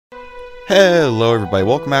Hello everybody,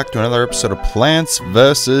 welcome back to another episode of Plants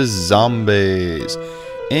vs. Zombies.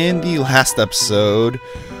 In the last episode,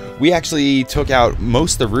 we actually took out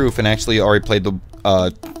most of the roof and actually already played the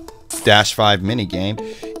Dash 5 minigame.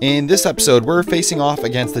 In this episode, we're facing off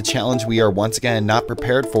against the challenge we are once again not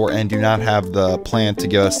prepared for and do not have the plan to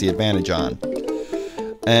give us the advantage on.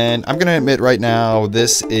 And I'm going to admit right now,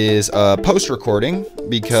 this is a post-recording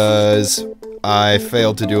because I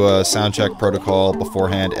failed to do a sound check protocol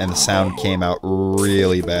beforehand and the sound came out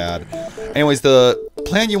really bad. Anyways, the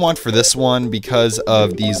plan you want for this one, because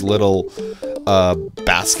of these little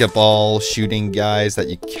basketball shooting guys that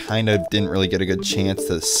you kind of didn't really get a good chance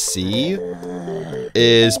to see,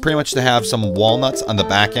 is pretty much to have some walnuts on the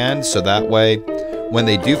back end, so that way when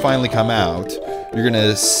they do finally come out, you're going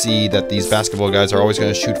to see that these basketball guys are always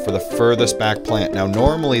going to shoot for the furthest back plant. Now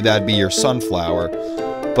normally that'd be your sunflower,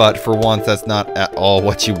 but for once that's not at all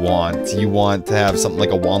what you want. You want to have something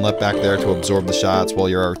like a walnut back there to absorb the shots while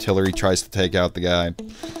your artillery tries to take out the guy.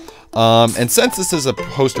 And since this is a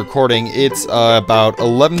post-recording, it's about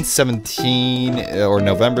 11/17 or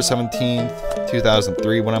November 17th,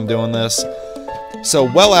 2003 when I'm doing this. So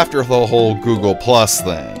well after the whole Google Plus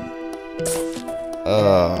thing.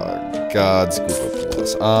 God's Google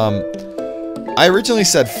Plus. I originally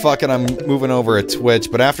said, fuck it, I'm moving over to Twitch,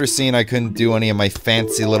 but after seeing I couldn't do any of my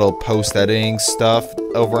fancy little post-editing stuff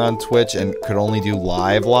over on Twitch and could only do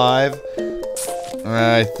live,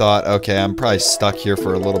 I thought, okay, I'm probably stuck here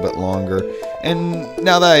for a little bit longer. And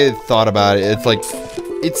now that I thought about it, it's like,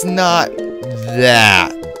 it's not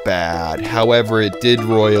that bad. However, it did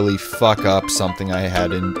royally fuck up something I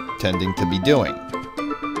had intending to be doing.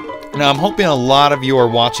 Now, I'm hoping a lot of you are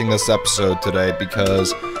watching this episode today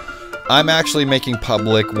because I'm actually making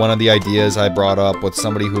public one of the ideas I brought up with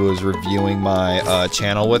somebody who was reviewing my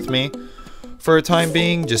channel with me for a time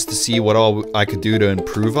being, just to see what all I could do to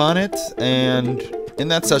improve on it. And in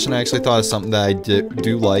that session, I actually thought of something that I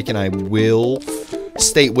do like, and I will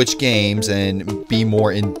state which games and be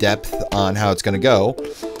more in depth on how it's going to go.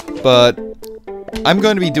 But I'm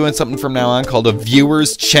going to be doing something from now on called a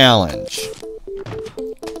Viewer's Challenge.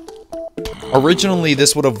 Originally,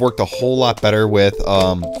 this would have worked a whole lot better with the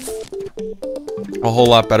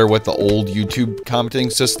old YouTube commenting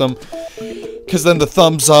system, because then the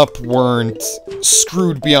thumbs up weren't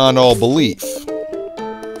screwed beyond all belief.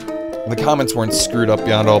 The comments weren't screwed up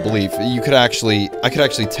beyond all belief. I could actually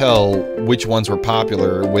tell which ones were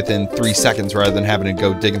popular within 3 seconds rather than having to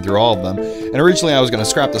go digging through all of them. And originally I was going to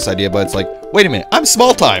scrap this idea, but it's like, wait a minute, I'm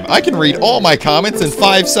small time. I can read all my comments in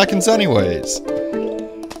 5 seconds anyways.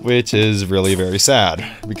 Which is really very sad,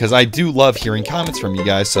 because I do love hearing comments from you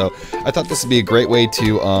guys, so I thought this would be a great way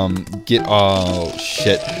to get... Oh,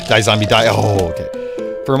 shit. Die, zombie, die. Oh, okay.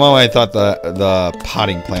 For a moment, I thought the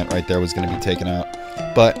potting plant right there was going to be taken out.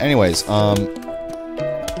 But anyways, where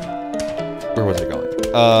was I going?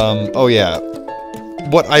 Oh, yeah.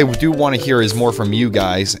 What I do want to hear is more from you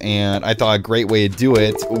guys, and I thought a great way to do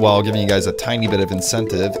it, while giving you guys a tiny bit of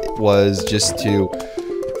incentive, was just to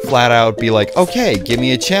flat out be like, okay, give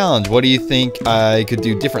me a challenge. What do you think I could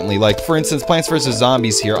do differently? Like, for instance, Plants vs.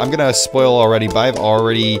 Zombies here. I'm gonna spoil already, but I'm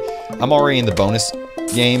already in the bonus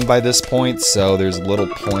game by this point, so there's little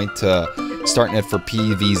point to starting it for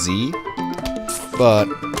PVZ. But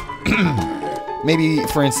maybe,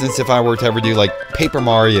 for instance, if I were to ever do like Paper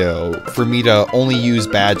Mario, for me to only use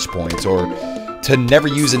badge points, or to never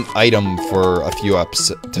use an item for a few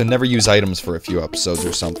items for a few episodes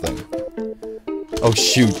or something. Oh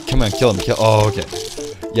shoot, come on, kill him, oh, okay.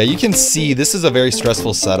 Yeah, you can see this is a very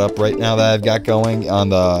stressful setup right now that I've got going on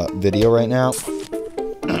the video right now.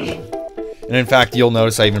 And in fact, you'll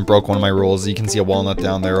notice I even broke one of my rules. You can see a walnut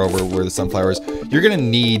down there over where the sunflowers. You're gonna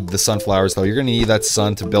need the sunflowers though. You're gonna need that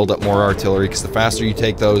sun to build up more artillery, because the faster you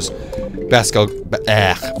take those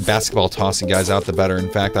basketball tossing guys out, the better.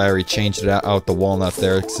 In fact, I already changed it out the walnut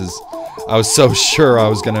there, because I was so sure I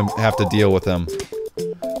was gonna have to deal with him.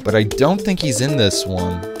 But I don't think he's in this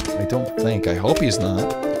one. I don't think. I hope he's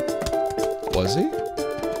not. Was he?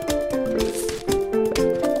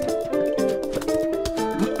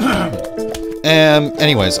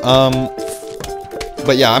 Anyways,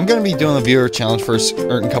 but yeah, I'm gonna be doing the viewer challenge for a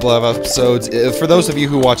certain couple of episodes. For those of you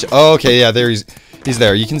who watch, oh, okay, yeah, there he's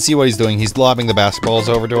there. You can see what he's doing. He's lobbing the basketballs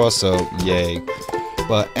over to us, so yay.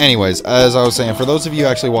 But anyways, as I was saying, for those of you who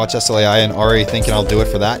actually watch SLAI and already thinking I'll do it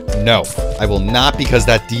for that, no, I will not, because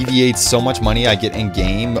that deviates so much money I get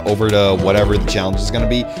in-game over to whatever the challenge is going to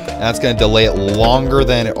be, and that's going to delay it longer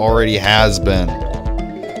than it already has been.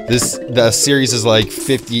 The series is like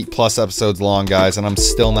 50 plus episodes long, guys, and I'm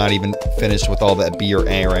still not even finished with all the B or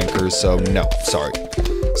A rankers, so no, sorry.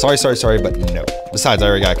 Sorry, but no. Besides, I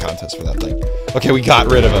already got a contest for that thing. Okay, we got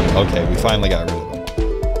rid of him. Okay, we finally got rid of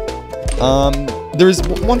him. There's,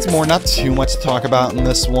 once more, not too much to talk about in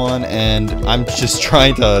this one, and I'm just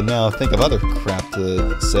trying to now think of other crap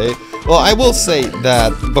to say. Well, I will say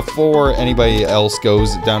that before anybody else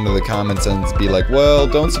goes down to the comments and be like, well,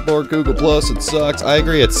 don't support Google Plus, it sucks. I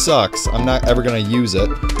agree, it sucks. I'm not ever going to use it.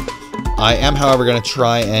 I am, however, going to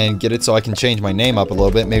try and get it so I can change my name up a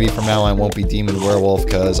little bit. Maybe from now on I won't be Demon Werewolf,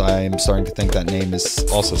 because I'm starting to think that name is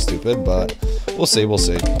also stupid, but we'll see, we'll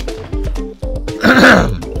see.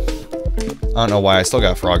 I don't know why, I still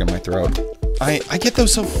got a frog in my throat. I get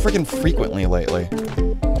those so freaking frequently lately.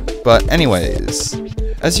 But anyways,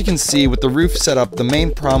 as you can see with the roof setup, the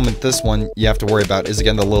main problem with this one you have to worry about is,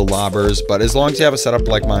 again, the little lobbers. But as long as you have a setup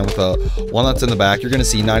like mine with walnuts in the back, you're going to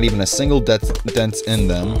see not even a single dent in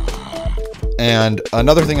them. And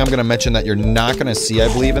another thing I'm going to mention that you're not going to see,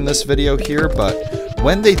 I believe, in this video here, but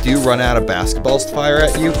when they do run out of basketballs to fire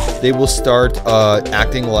at you, they will start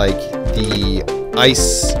acting like the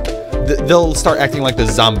ice... They'll start acting like the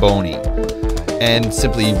Zamboni and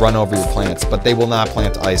simply run over your plants, but they will not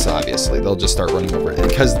plant ice, obviously. They'll just start running over it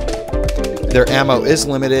because their ammo is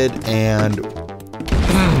limited, and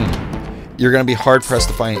you're going to be hard-pressed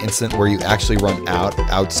to find an instant where you actually run out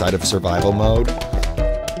outside of survival mode.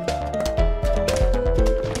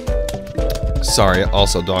 Sorry,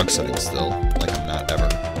 also dog sitting still, like I'm not ever.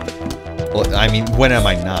 Well, I mean, when am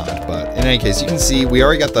I not? But in any case, you can see we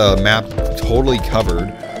already got the map totally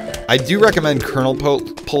covered. I do recommend Kernel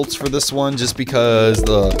Pulse for this one, just because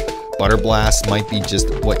the Butter Blast might be just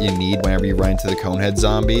what you need whenever you run into the Conehead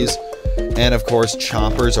zombies. And of course,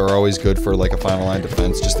 Chompers are always good for like a final line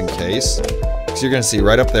defense, just in case. So you're going to see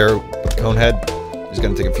right up there with Conehead, he's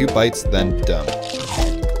going to take a few bites, then done.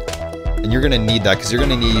 And you're going to need that, because you're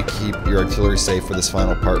going to need to keep your artillery safe for this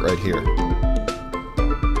final part right here.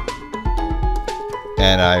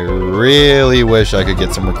 And I really wish I could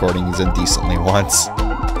get some recordings in decently once.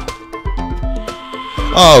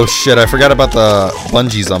 Oh shit, I forgot about the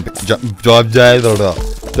bungee the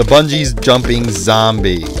bungees jumping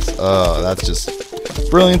zombies. Oh, that's just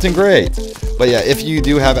brilliant and great. But yeah, if you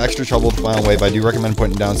do have extra trouble with the final wave, I do recommend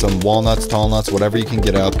putting down some walnuts, tall nuts, whatever you can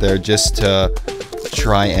get out there, just to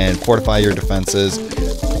try and fortify your defenses.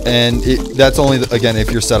 And that's only, again,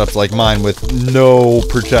 if your setup's like mine with no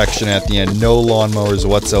protection at the end, no lawnmowers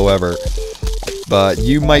whatsoever. But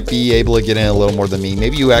you might be able to get in a little more than me.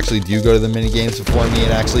 Maybe you actually do go to the minigames before me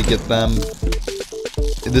and actually get them.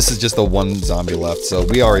 This is just the one zombie left, so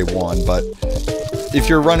we already won. But if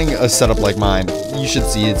you're running a setup like mine, you should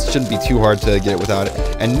see it shouldn't be too hard to get it without it.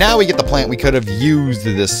 And now we get the plant we could have used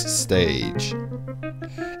this stage.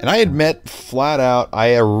 And I admit, flat out,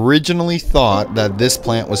 I originally thought that this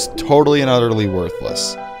plant was totally and utterly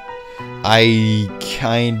worthless. I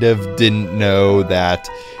kind of didn't know that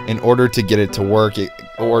in order to get it to work,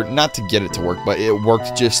 or not to get it to work, but it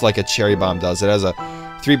worked just like a cherry bomb does. It has a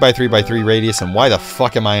 3x3x3 radius, and why the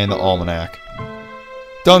fuck am I in the almanac?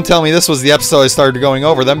 Don't tell me this was the episode I started going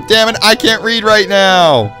over them. Damn it, I can't read right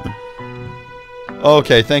now!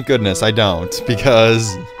 Okay, thank goodness I don't,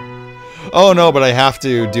 because... Oh no, but I have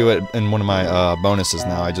to do it in one of my bonuses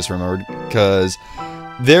now, I just remembered, because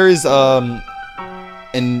there is a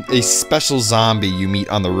special zombie you meet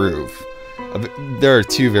on the roof. There are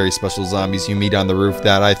two very special zombies you meet on the roof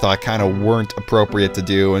that I thought kind of weren't appropriate to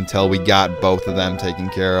do until we got both of them taken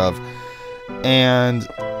care of. And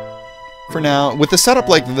for now, with a setup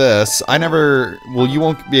like this, well, you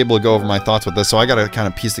won't be able to go over my thoughts with this, so I gotta kind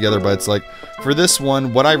of piece together, but it's like, for this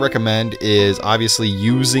one, what I recommend is obviously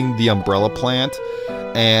using the umbrella plant,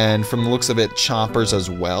 and from the looks of it, chompers as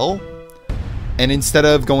well. And instead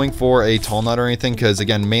of going for a tall nut or anything, because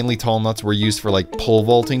again, mainly tall nuts were used for like pole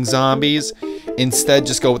vaulting zombies, instead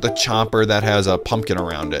just go with the chomper that has a pumpkin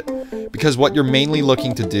around it. Because what you're mainly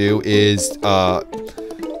looking to do is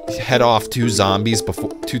head off two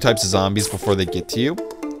types of zombies before they get to you.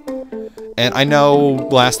 And I know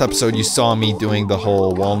last episode you saw me doing the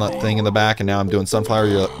whole walnut thing in the back, and now I'm doing sunflower.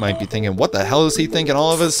 You might be thinking, what the hell is he thinking?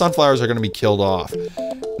 All of his sunflowers are going to be killed off.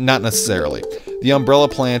 Not necessarily. The umbrella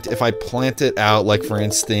plant, if I plant it out, like for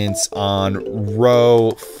instance, on row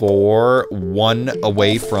 4, 1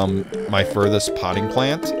 away from my furthest potting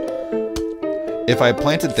plant, if I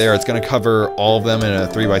plant it there, it's going to cover all of them in a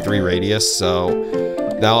 3x3 radius, so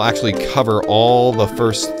that'll actually cover all the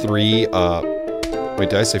first 3, wait,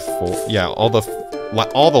 did I say 4? Yeah, all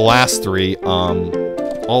the last 3, all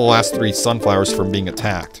the last 3 sunflowers from being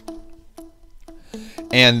attacked.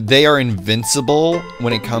 And they are invincible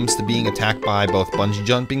when it comes to being attacked by both bungee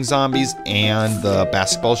jumping zombies and the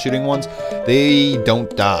basketball shooting ones. They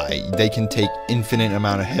don't die. They can take infinite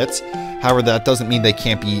amount of hits. However, that doesn't mean they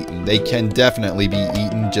can't be eaten. They can definitely be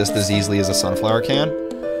eaten just as easily as a sunflower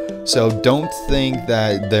can. So don't think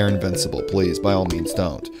that they're invincible, please. By all means,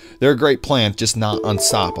 don't. They're a great plant, just not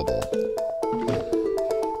unstoppable.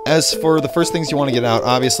 As for the first things you want to get out,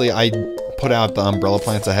 obviously I put out the umbrella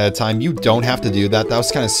plants ahead of time. You don't have to do that. That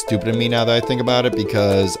was kind of stupid of me now that I think about it,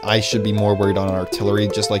 because I should be more worried on artillery,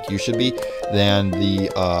 just like you should be, than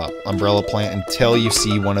the umbrella plant until you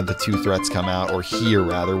see one of the two threats come out, or hear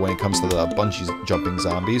rather, when it comes to the bungee jumping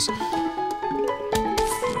zombies.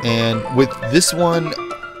 And with this one,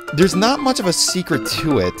 there's not much of a secret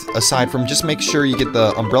to it, aside from just make sure you get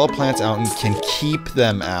the umbrella plants out and can keep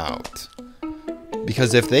them out.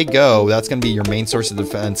 Because if they go, that's going to be your main source of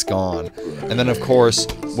defense gone. And then, of course,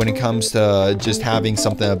 when it comes to just having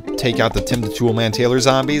something to take out the Tim the Toolman Taylor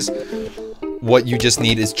zombies, what you just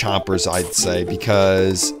need is choppers, I'd say.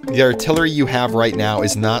 Because the artillery you have right now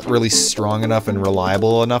is not really strong enough and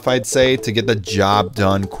reliable enough, I'd say, to get the job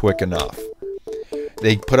done quick enough.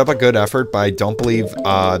 They put up a good effort, but I don't believe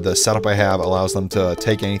the setup I have allows them to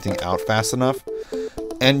take anything out fast enough.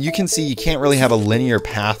 And you can see you can't really have a linear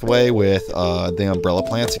pathway with the umbrella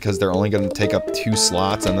plants, because they're only going to take up 2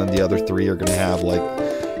 slots, and then the other 3 are going to have like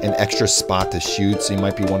an extra spot to shoot, so you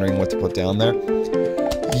might be wondering what to put down there.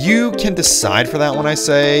 You can decide for that one, I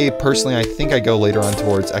say. Personally, I think I go later on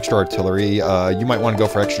towards extra artillery. You might want to go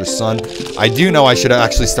for extra sun. I do know I should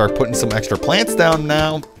actually start putting some extra plants down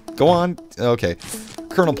now. Go on. Okay.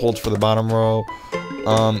 Colonel Polch for the bottom row.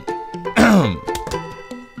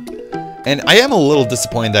 And I am a little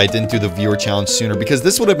disappointed that I didn't do the viewer challenge sooner, because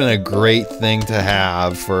this would have been a great thing to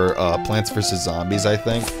have for Plants vs. Zombies, I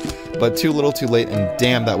think. But too little, too late, and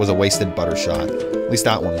damn, that was a wasted butter shot. At least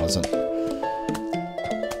that one wasn't.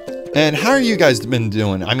 And how are you guys been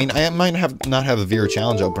doing? I mean, I might not have a viewer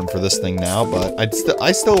challenge open for this thing now, but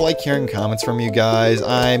I still like hearing comments from you guys.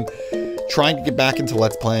 I'm trying to get back into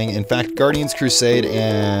Let's Playing. In fact, Guardians Crusade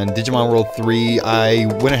and Digimon World 3, I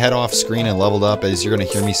went ahead off screen and leveled up, as you're going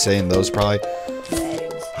to hear me say in those probably.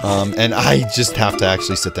 And I just have to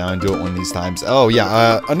actually sit down and do it one of these times. Oh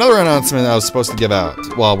yeah, another announcement I was supposed to give out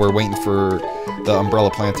while we're waiting for the umbrella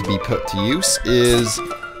plant to be put to use is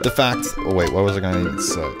the fact... Oh wait, what was I going to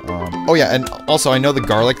say? Oh yeah, and also I know the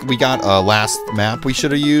garlic we got last map we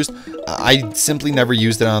should have used. I simply never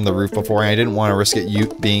used it on the roof before, and I didn't want to risk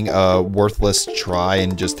it being a worthless try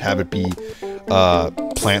and just have it be a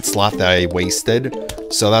plant slot that I wasted.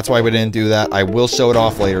 So that's why we didn't do that. I will show it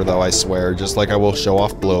off later though, I swear, just like I will show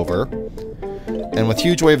off Blover. And with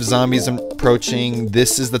huge wave of zombies approaching,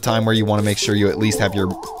 this is the time where you want to make sure you at least have your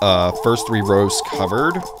first 3 rows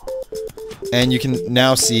covered. And you can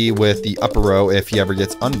now see with the upper row, if he ever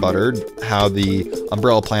gets unbuttered, how the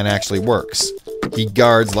umbrella plant actually works. He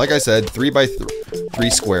guards, like I said, 3 by 3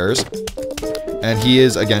 squares, and he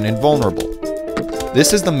is, again, invulnerable.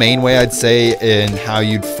 This is the main way, I'd say, in how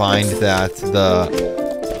you'd find that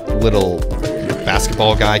the little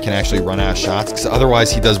basketball guy can actually run out of shots, because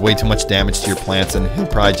otherwise he does way too much damage to your plants, and he'll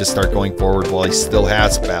probably just start going forward while he still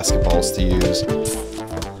has basketballs to use.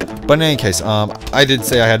 But in any case, I did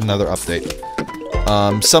say I had another update.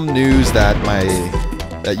 Some news that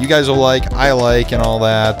you guys will like, I like, and all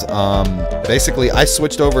that. Basically, I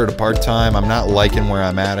switched over to part-time. I'm not liking where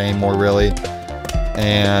I'm at anymore, really.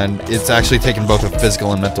 And it's actually taken both a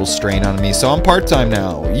physical and mental strain on me. So I'm part-time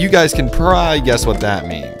now. You guys can probably guess what that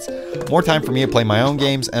means. More time for me to play my own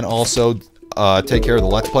games and also take care of the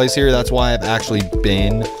Let's Plays here. That's why I've actually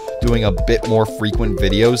been doing a bit more frequent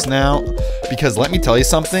videos now. Because let me tell you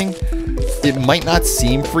something. It might not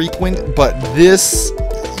seem frequent, but this...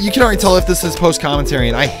 You can already tell if this is post-commentary,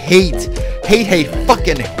 and I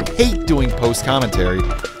fucking hate doing post-commentary.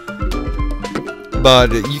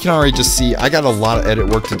 But you can already just see, I got a lot of edit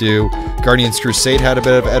work to do. Guardians Crusade had a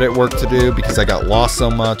bit of edit work to do because I got lost so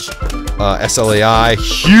much. SLAI,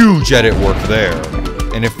 huge edit work there.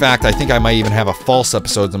 And in fact, I think I might even have a false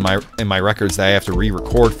episode in my records that I have to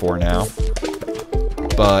re-record for now.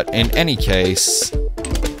 But in any case...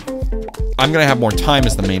 I'm going to have more time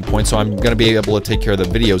is the main point, so I'm going to be able to take care of the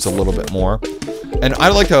videos a little bit more. And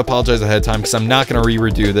I'd like to apologize ahead of time, because I'm not going to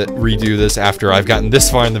redo this after I've gotten this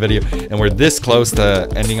far in the video, and we're this close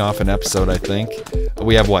to ending off an episode, I think.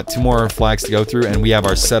 We have, what, 2 more flags to go through, and we have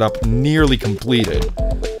our setup nearly completed.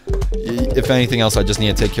 If anything else, I just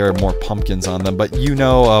need to take care of more pumpkins on them, but you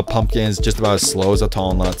know a pumpkin is just about as slow as a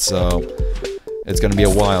tall nut, so it's going to be a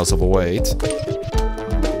whiles of a wait.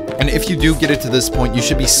 And if you do get it to this point, you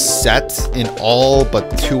should be set in all but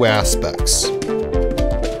 2 aspects.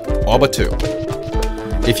 All but 2.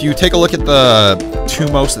 If you take a look at the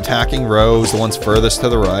 2 most attacking rows, the ones furthest to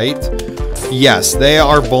the right, yes, they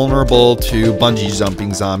are vulnerable to bungee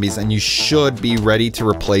jumping zombies, and you should be ready to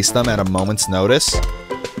replace them at a moment's notice,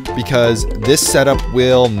 because this setup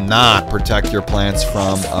will not protect your plants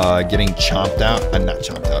from getting chomped out. Not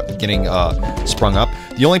chomped out, getting sprung up.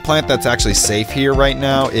 The only plant that's actually safe here right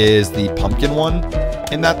now is the pumpkin one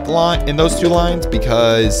in that line, in those 2 lines,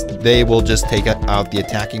 because they will just take out the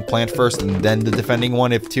attacking plant first and then the defending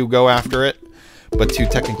one if 2 go after it. But 2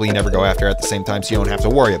 technically never go after it at the same time, so you don't have to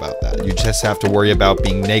worry about that. You just have to worry about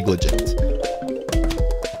being negligent.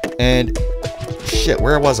 And shit,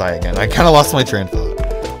 where was I again? I kind of lost my train of thought.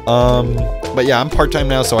 But yeah, I'm part-time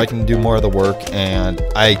now, so I can do more of the work, and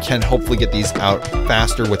I can hopefully get these out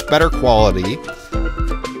faster with better quality.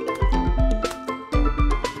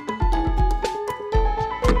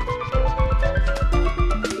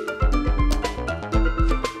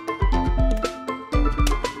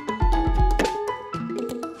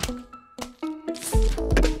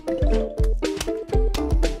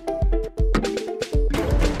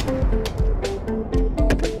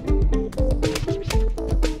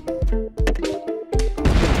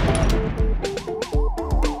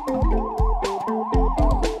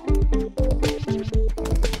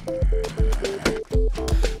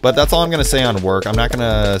 But that's all I'm going to say on work. I'm not going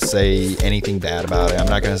to say anything bad about it. I'm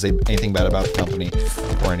not going to say anything bad about the company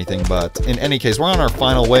or anything. But in any case, we're on our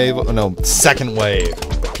final wave. Oh, no, second wave.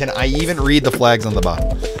 Can I even read the flags on the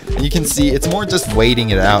bottom? And you can see it's more just waiting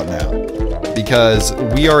it out now, because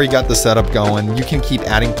we already got the setup going. You can keep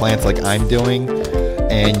adding plants like I'm doing,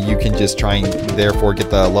 and you can just try and therefore get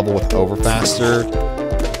the level with over faster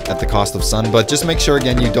at the cost of sun. But just make sure,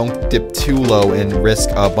 again, you don't dip too low and risk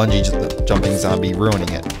a bungee jumping zombie ruining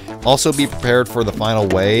it. Also be prepared for the final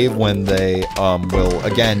wave when they will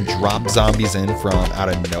again drop zombies in from out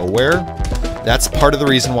of nowhere. That's part of the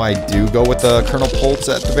reason why I do go with the Colonel Poltz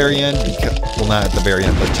at the very end, because, well, not at the very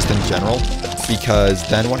end, but just in general, because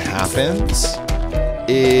then what happens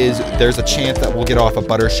is there's a chance that we'll get off a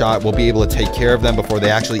butter shot. We'll be able to take care of them before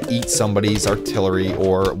they actually eat somebody's artillery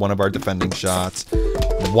or one of our defending shots.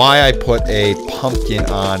 Why I put a pumpkin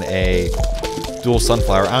on a dual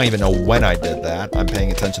sunflower, I don't even know when I did that. I'm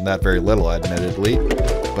paying attention to that very little, admittedly.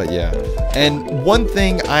 But yeah. And one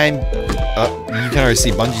thing you can already see,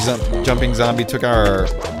 bungee jumping zombie took our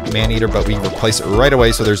man-eater, but we replaced it right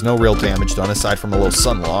away, so there's no real damage done aside from a little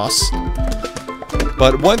sun loss.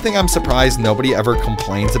 But one thing I'm surprised nobody ever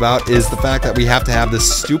complains about is the fact that we have to have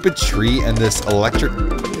this stupid tree and this electric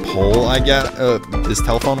pole, I get, this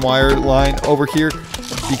telephone wire line over here,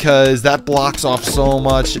 because that blocks off so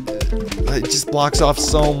much. It just blocks off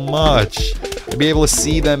so much. I'd be able to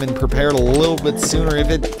see them and prepare it a little bit sooner if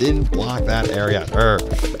it didn't block that area.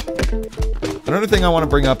 Another thing I want to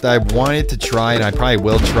bring up that I wanted to try, and I probably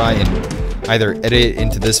will try and either edit it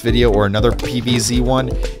into this video or another PVZ one,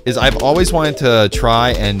 is I've always wanted to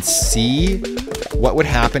try and see what would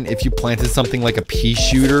happen if you planted something like a pea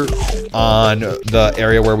shooter on the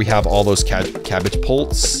area where we have all those cabbage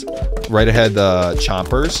pults right ahead the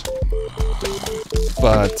chompers.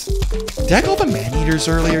 But did I call them man-eaters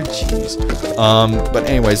earlier? Jeez. But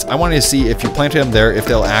anyways, I wanted to see if you planted them there, if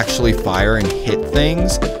they'll actually fire and hit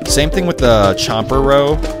things. Same thing with the chomper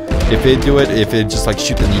row. If it'd do it, if it'd just like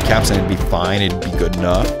shoot the kneecaps and it'd be fine, it'd be good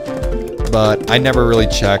enough. But I never really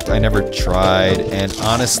checked. I never tried. And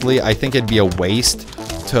honestly, I think it'd be a waste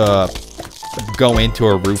to go into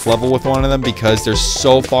a roof level with one of them because they're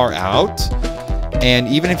so far out. And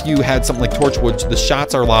even if you had something like Torchwood, the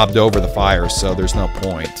shots are lobbed over the fire, so there's no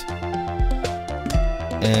point.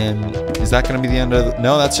 And is that going to be the end of...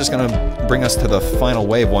 No, that's just going to bring us to the final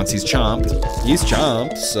wave once he's chomped. He's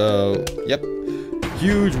chomped, so... Yep.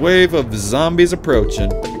 Huge wave of zombies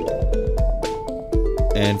approaching.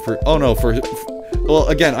 And for... Oh, no, for... Well,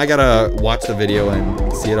 again, I gotta watch the video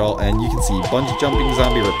and see it all. And you can see bungee jumping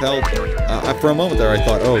zombie repelled. For a moment there, I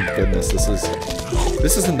thought, oh, goodness, this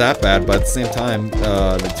isn't that bad, but at the same time,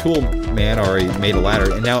 the tool man already made a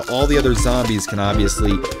ladder, and now all the other zombies can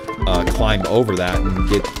obviously climb over that and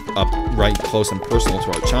get up right close and personal to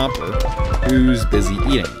our chomper, who's busy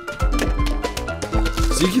eating.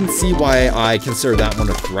 So you can see why I consider that one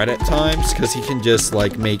a threat at times, because he can just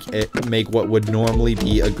like make what would normally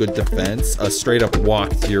be a good defense a straight up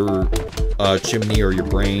walk to your chimney or your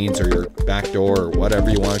brains or your back door or whatever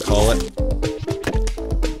you want to call it.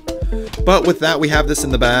 But with that, we have this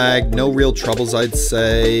in the bag. No real troubles, I'd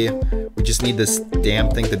say. We just need this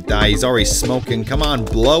damn thing to die. He's already smoking. Come on,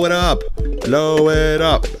 blow it up. Blow it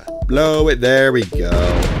up. Blow it. There we go.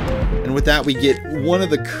 And with that, we get one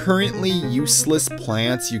of the currently useless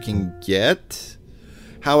plants you can get.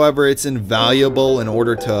 However, it's invaluable in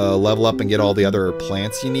order to level up and get all the other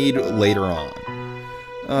plants you need later on.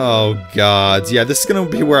 Oh, gods. Yeah, this is going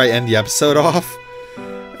to be where I end the episode off.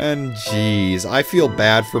 And, geez, I feel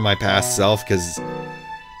bad for my past self, because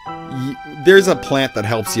there's a plant that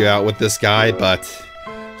helps you out with this guy, but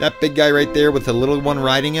that big guy right there with the little one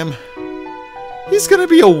riding him, he's going to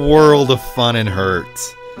be a world of fun and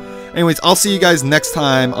hurt. Anyways, I'll see you guys next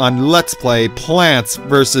time on Let's Play Plants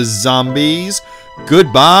vs. Zombies.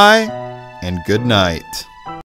 Goodbye, and good night.